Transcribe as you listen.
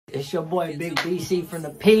It's your boy Big BC from the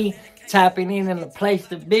P, tapping in the place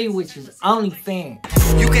to be, which is OnlyFans.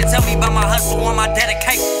 You can tell me about my hustle or my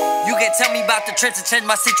dedication. You can tell me about the trip to change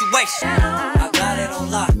my situation. I got it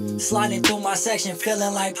on lock, sliding through my section,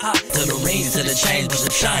 feeling like pop. To the rings, to the chains, with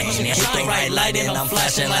the shine. Hit the right light and I'm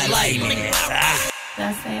flashing like lightning. Did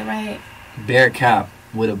I say it right? Bearcap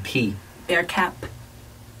with a P. Bearcap.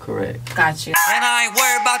 Correct. Got you. And I ain't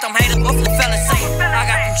worried about them haters, what the fellas saying. I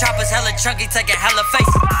got them choppers hella chunky, taking hella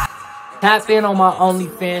face. Tap in on my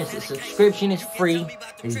OnlyFans. The subscription is free.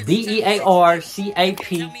 It's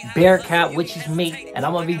BEARCAP, Bearcap, which is me. And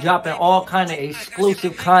I'm going to be dropping all kind of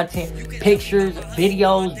exclusive content, pictures,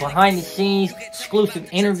 videos, behind the scenes, exclusive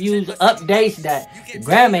interviews, updates that the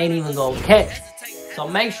gram ain't even going to catch. So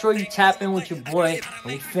make sure you tap in with your boy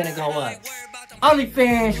and we finna go up.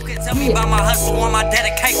 OnlyFans. You can tell me about my hustle or my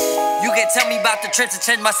dedication. You can tell me about the trip to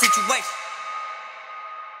change my situation.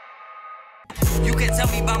 You can tell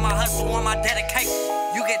me about my hustle or my dedication.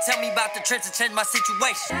 You can tell me about the trip to change my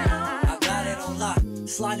situation. I got it on lock,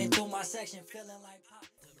 sliding through my section, feeling like pop.